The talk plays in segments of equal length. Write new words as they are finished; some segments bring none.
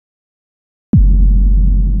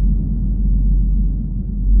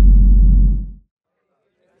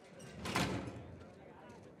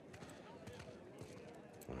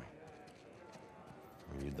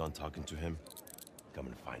him, come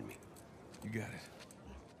and find me. You got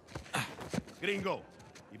it. Gringo,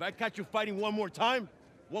 if I catch you fighting one more time,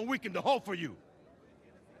 1 week in the hole for you.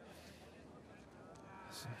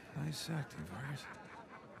 It's nice acting, Vargas.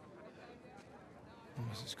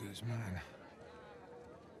 Almost as good as mine.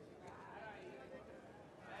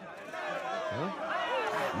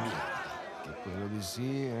 ¿Qué puedo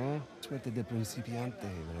decir, eh? Suerte de principiante,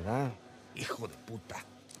 ¿verdad? Hijo de puta.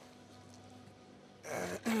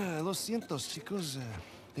 Lo siento, chicos.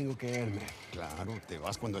 Tengo que irme. Claro, te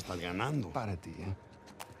vas cuando estás ganando. Para ti, ¿eh?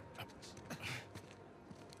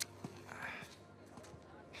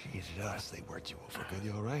 Jesus, they worked you over good.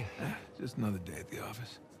 You all right? Just another day at the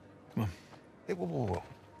office. Come on. Hey, whoa.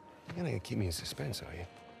 You're gonna keep me in suspense, are you?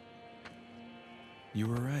 You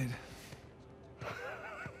were right.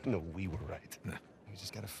 No, we were right. No. You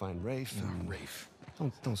just gotta find Rafe. No, Rafe.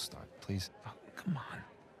 Don't start, please. Oh, come on.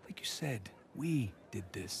 Like you said, we did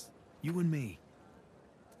this. You and me.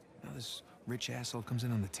 Now this rich asshole comes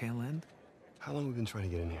in on the tail end. How long have we been trying to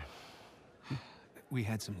get in here? We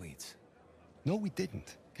had some leads. No, we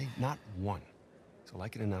didn't. Okay, not one. So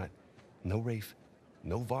like it or not, no Rafe,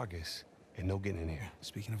 no Vargas, and no getting in here.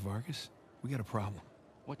 Speaking of Vargas, we got a problem.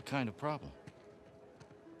 What kind of problem?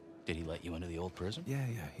 Did he let you into the old prison? Yeah,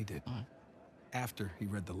 he did. All right. After he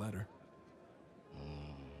read the letter.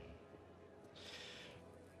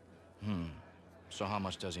 So how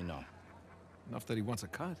much does he know? Enough that he wants a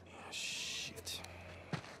cut. Shit.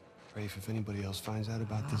 Rafe, if anybody else finds out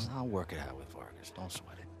about this... I'll work it out with Vargas. Don't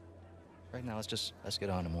sweat it. Right now, let's get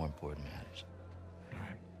on to more important matters. All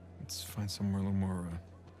right. Let's find somewhere a little more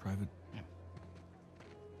private. Yeah.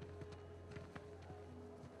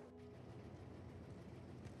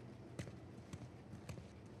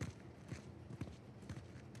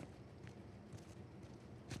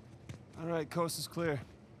 All right, coast is clear.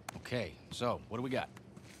 Okay, so what do we got?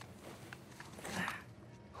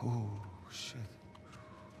 Oh, shit.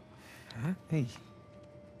 Huh? Hey,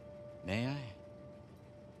 May I?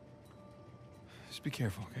 just be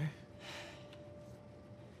careful, okay?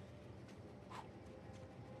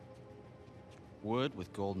 Wood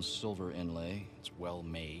with gold and silver inlay. It's well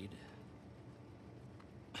made.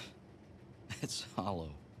 It's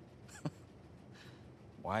hollow.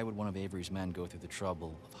 Why would one of Avery's men go through the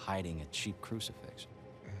trouble of hiding a cheap crucifix?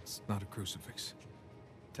 It's not a crucifix.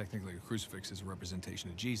 Technically, a crucifix is a representation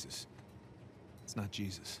of Jesus. It's not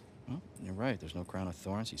Jesus. Well, you're right. There's no crown of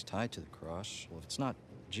thorns. He's tied to the cross. Well, if it's not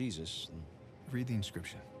Jesus, then... Read the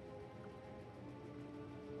inscription.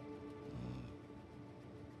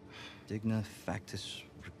 Digna factus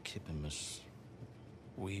recipimus.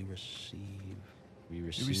 We receive... We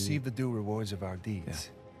receive the due rewards of our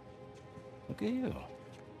deeds. Look at you.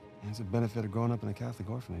 It's a benefit of growing up in a Catholic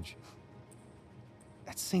orphanage.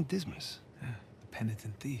 That's St. Dismas. Yeah, the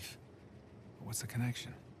penitent thief. What's the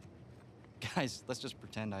connection? Guys, let's just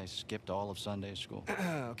pretend I skipped all of Sunday school.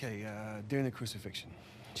 Okay, during the crucifixion,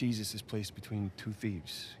 Jesus is placed between two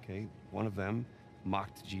thieves, okay? One of them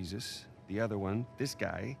mocked Jesus. The other one, this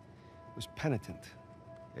guy, was penitent.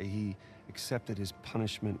 Okay, he accepted his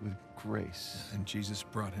punishment with grace. And Jesus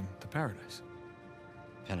brought him to paradise.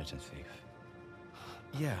 Penitent thief.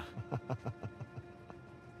 Yeah.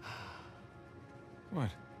 What?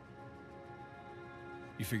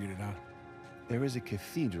 You figured it out? There is a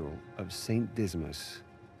cathedral of St. Dismas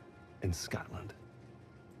in Scotland.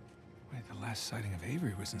 Wait, the last sighting of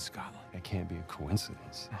Avery was in Scotland. That can't be a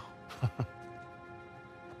coincidence. No.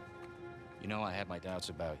 You know, I had my doubts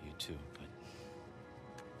about you too, but...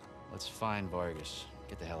 Let's find Vargas.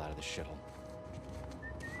 Get the hell out of this shithole.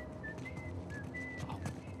 Oh.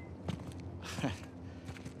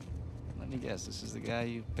 Let me guess, this is the guy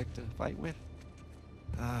you picked a fight with?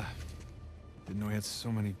 Didn't know he had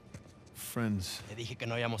so many friends. Te dije que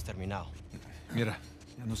no hayamos terminado. Mira,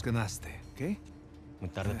 ya nos ganaste, ¿okay? Muy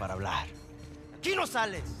tarde para hablar. ¡Aquí no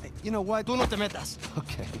sales! Hey, you know what? Tú no te metas.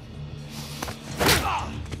 Okay.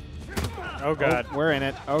 Oh, God. Oh, we're in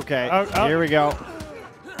it. Okay. Oh. Here we go.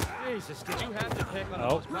 Jesus, did you have to pick on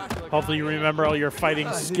Oh, hopefully you remember all your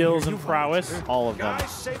fighting skills and prowess. All of them. Guys,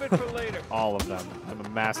 save it for later. All of them. I'm a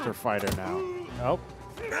master fighter now. Oh.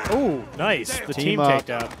 Ooh, nice. The team up.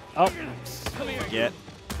 takedown. Oh, Get.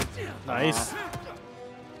 nice.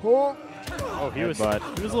 Oh, Oh, he was a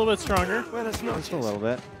Headbutt. little bit stronger. Just a little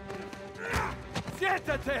bit.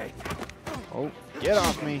 Siéntate. Oh, get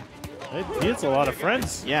off me. He hits a lot of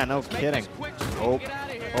friends, Yeah, no kidding. Quick, Oh, get out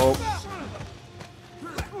of here. oh.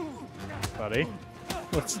 buddy.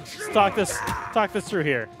 Let's talk this through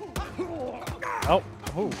here. Oh,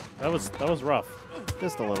 that was rough.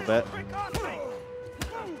 Just a little bit.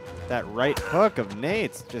 That right hook of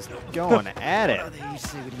Nate's just going at it.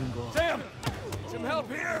 Sam! Some help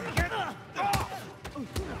here!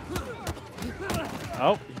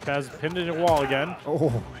 Oh, Paz pinned in a wall again. Oh,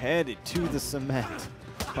 headed to the cement.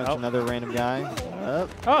 Punch another random guy. Up.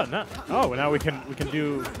 Oh, no. Oh, now we can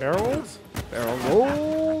do barrel rolls? Barrel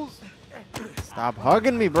rolls. Stop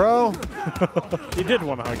hugging me, bro. He did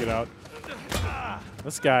want to hug it out.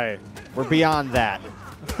 This guy. We're beyond that.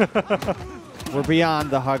 We're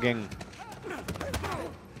beyond the hugging.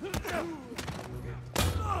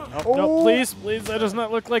 Oh, no, please, please. That does not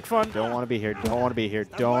look like fun. Don't want to be here. Don't want to be here.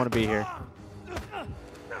 Don't want to be here.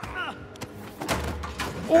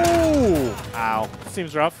 Oh! Ow.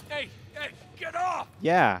 Seems rough. Hey, get off!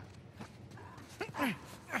 Yeah.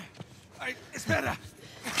 Ay, espera.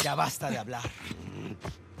 Ya basta de hablar.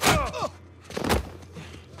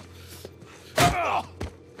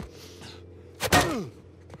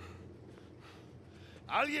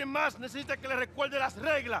 Alguien más necesita que le recuerde las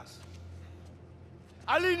reglas.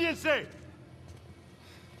 ¡Alíñense!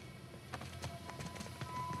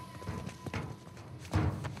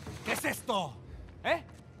 ¿Qué es esto? ¿Eh?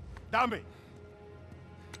 Dame.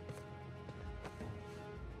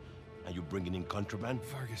 Are you bringing in contraband?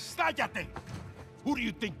 Vargas. ¡Cállate! Who do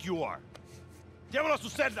you think you are? Llévalo a su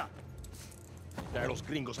celda. Trae a los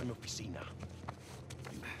gringos a mi oficina.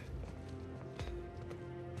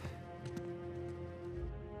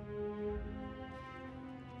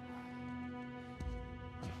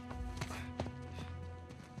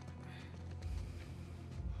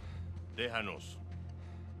 Déjanos.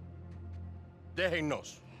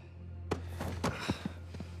 Déjennos.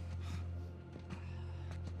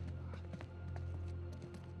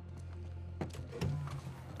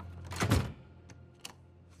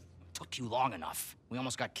 Took you long enough. We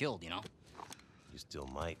almost got killed, you know? You still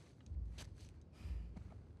might.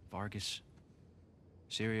 Vargas?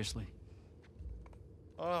 Seriously?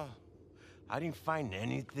 Oh, I didn't find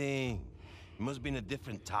anything. It must be in a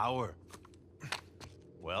different tower.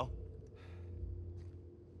 Well?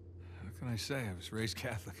 What can I say? I was raised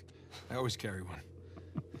Catholic. I always carry one.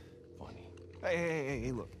 Funny.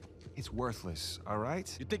 Hey, look. It's worthless, all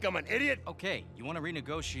right? You think I'm an idiot? Okay, you want to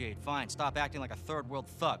renegotiate, fine. Stop acting like a third world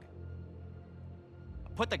thug.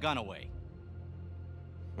 Put the gun away.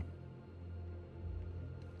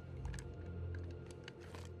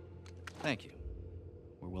 Thank you.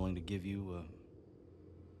 We're willing to give you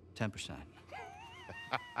 10%.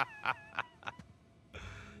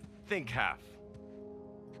 Think half.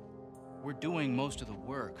 We're doing most of the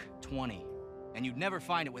work, 20, and you'd never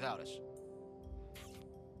find it without us.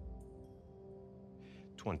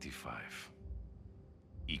 25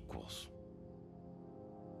 equals.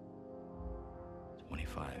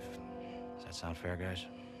 25. Does that sound fair, guys?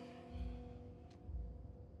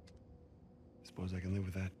 Suppose I can live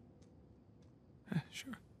with that.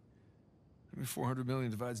 Sure. I mean, 400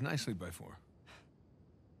 million divides nicely by 4.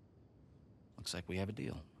 Looks like we have a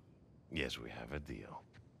deal. Yes, we have a deal.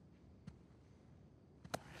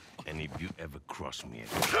 And if you ever cross me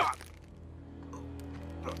again...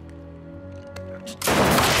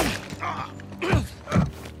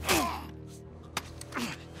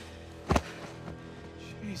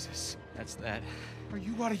 Jesus. That's that. Are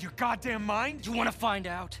you out of your goddamn mind? You want to find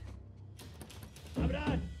out?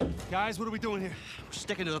 Guys, what are we doing here? We're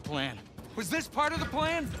sticking to the plan. Was this part of the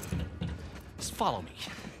plan? Just follow me.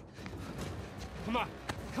 Come on.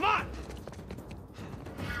 Come on!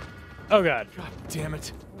 Oh, God. God damn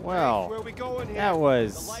it. Well, Where are we going here? that The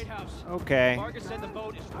was lighthouse. okay. Vargas said the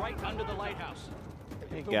boat is right under the lighthouse.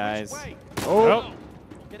 Hey, But guys. which way? Oh, Oh.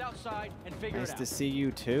 Get outside and figure nice it out. to see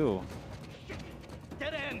you, too.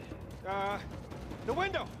 Dead end. The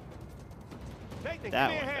window! Nathan, That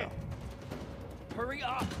give me a window. hand. Hurry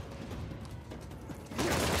up.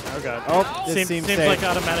 Oh, God. Oh, this seems safe. like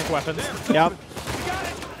automatic weapons. Yep. We got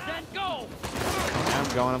it. Then go.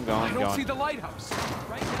 I'm going. I don't see the lighthouse.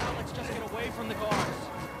 Right now, let's just get away from the guards.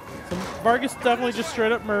 So Vargas definitely just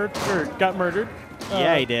straight up got murdered.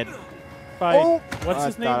 Yeah, he did. By, what's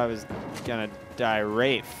his I thought I name? was gonna die.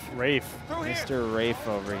 Rafe. Rafe. Mr. Rafe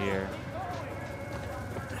over here.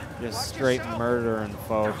 Just straight murdering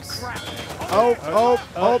folks.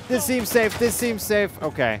 Oh, this seems safe. This seems safe.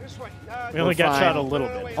 Okay. This way. We only We're got fine. shot a little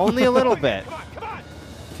bit. Only a little bit. Come on.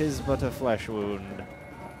 'Tis but a flesh wound.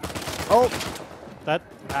 Oh, That,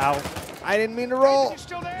 ow. I didn't mean to roll. You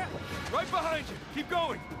still there? Right behind you. Keep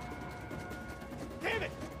going. Damn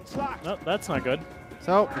it! It's locked. No, that's not good.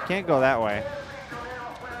 So, we can't go that way.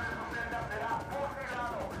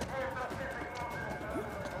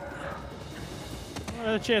 What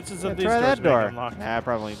are the chances of these Try doors that being door. unlocked? Nah,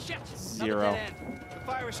 probably Shit. Another 0. dead end. The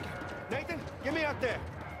fire escape. Nathan, get me out there.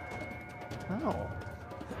 How?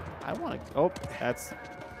 I want to. Oh, that's.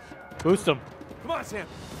 Boost him. Come on, Sam.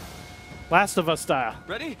 Last of Us style.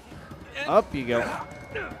 Ready? Up you go.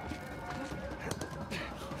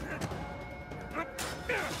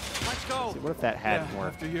 Let's go. See, what if that hadn't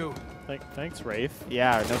worked? After you. Thanks, Wraith.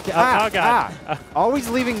 Yeah, no. Oh, God. Always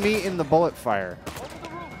leaving me in the bullet fire.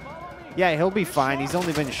 Yeah, he'll be fine. He's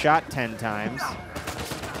only been shot 10 times.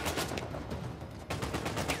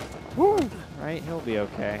 Woo! Right, he'll be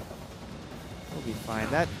okay. He'll be fine.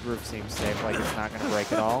 That roof seems safe, like it's not going to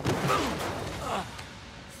break at all.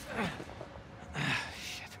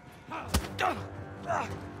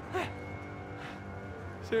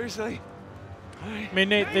 Seriously? I mean,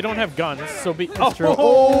 they don't have guns, so be. true.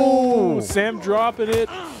 Oh, Sam dropping it.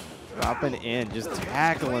 Dropping in, just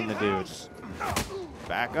tackling the dude.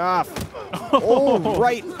 Back off. Oh,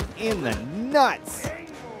 right in the nuts.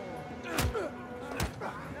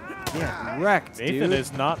 Yeah, wrecked, Nathan dude.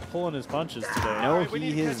 is not pulling his punches today. No, we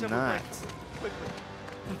need he to is catch him not.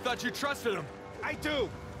 I thought you trusted him. I do.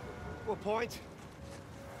 What point?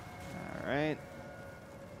 All right.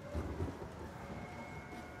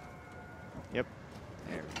 Yep.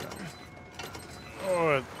 There we go. Oh,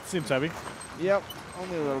 it seems heavy. Yep,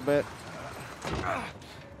 only a little bit.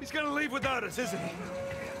 He's gonna leave without us, isn't he?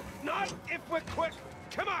 Not if we're quick.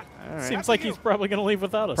 Come on. All right. Seems like he's probably going to leave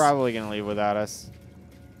without us. Probably gonna leave without us.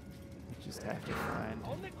 Just have to find.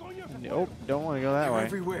 Nope, don't want to go that way.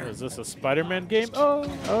 Everywhere. Is this a Spider-Man game? Oh.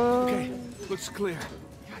 Okay, looks clear.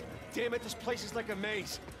 God damn it, this place is like a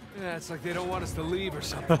maze. Yeah, it's like they don't want us to leave or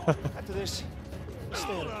something. After this,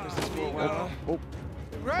 stand up. Is this being Oh,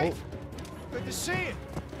 Great. Good to see you.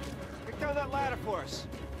 Pick down that ladder for us.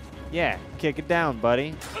 yeah, kick it down,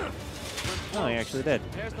 buddy. Oh, he actually did.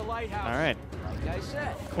 There's the lighthouse. All right. Like I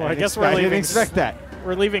said. Well, I guess I we're didn't leaving. expect that.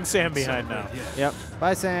 We're leaving Sam behind now. Yep.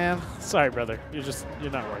 Bye, Sam. Sorry, brother. You're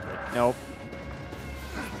not worth it. Nope.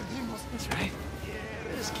 That's right.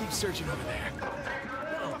 Yeah, just keep searching over there.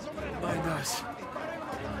 Find us.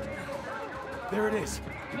 There it is.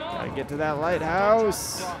 Gotta get to that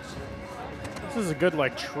lighthouse. This is a good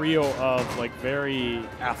like trio of like very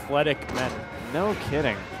athletic men. No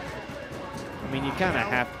kidding. I mean, you kind of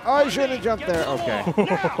have. Oh, I should have jumped there. Okay.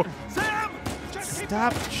 Sam!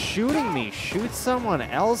 Stop shooting me. Shoot someone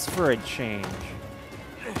else for a change.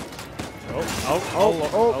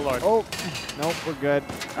 Oh, Lord. Oh. Nope, we're good.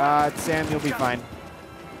 Sam, you'll be fine.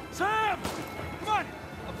 Sam! Come on!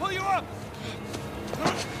 I'll pull you up!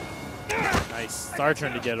 Nice. It's our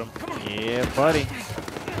turn to get him. Yeah, buddy.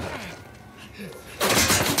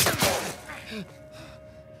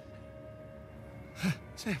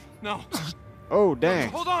 Sam, no. Oh, dang.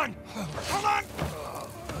 Hold on! Hold on!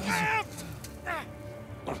 Sam!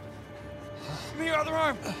 Give me your other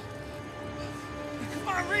arm. Come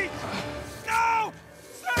on, reach! No!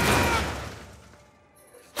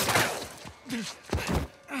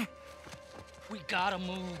 Sam! We gotta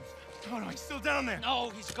move. Oh, no, he's still down there.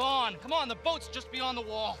 No, he's gone. Come on, the boat's just beyond the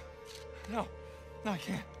wall. No, I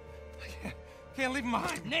can't. Can't leave him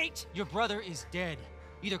behind. Nate, your brother is dead.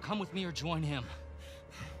 Either come with me or join him.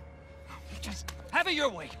 Just have it your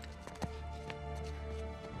way.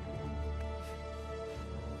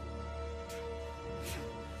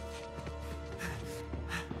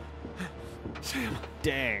 Sam.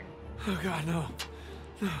 Dang. Oh, God, no.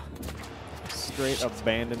 No. Straight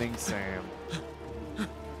abandoning Sam.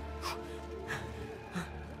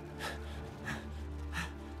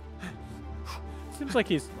 Seems like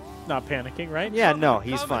he's not panicking, right? Yeah, no,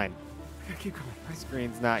 he's fine. Keep coming.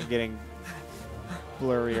 Screen's not getting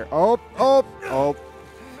blurrier. Oh.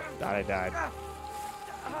 Thought I died.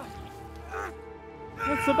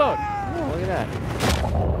 What's the boat? Oh, look at that.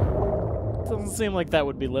 Doesn't seem like that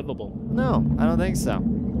would be livable. No, I don't think so.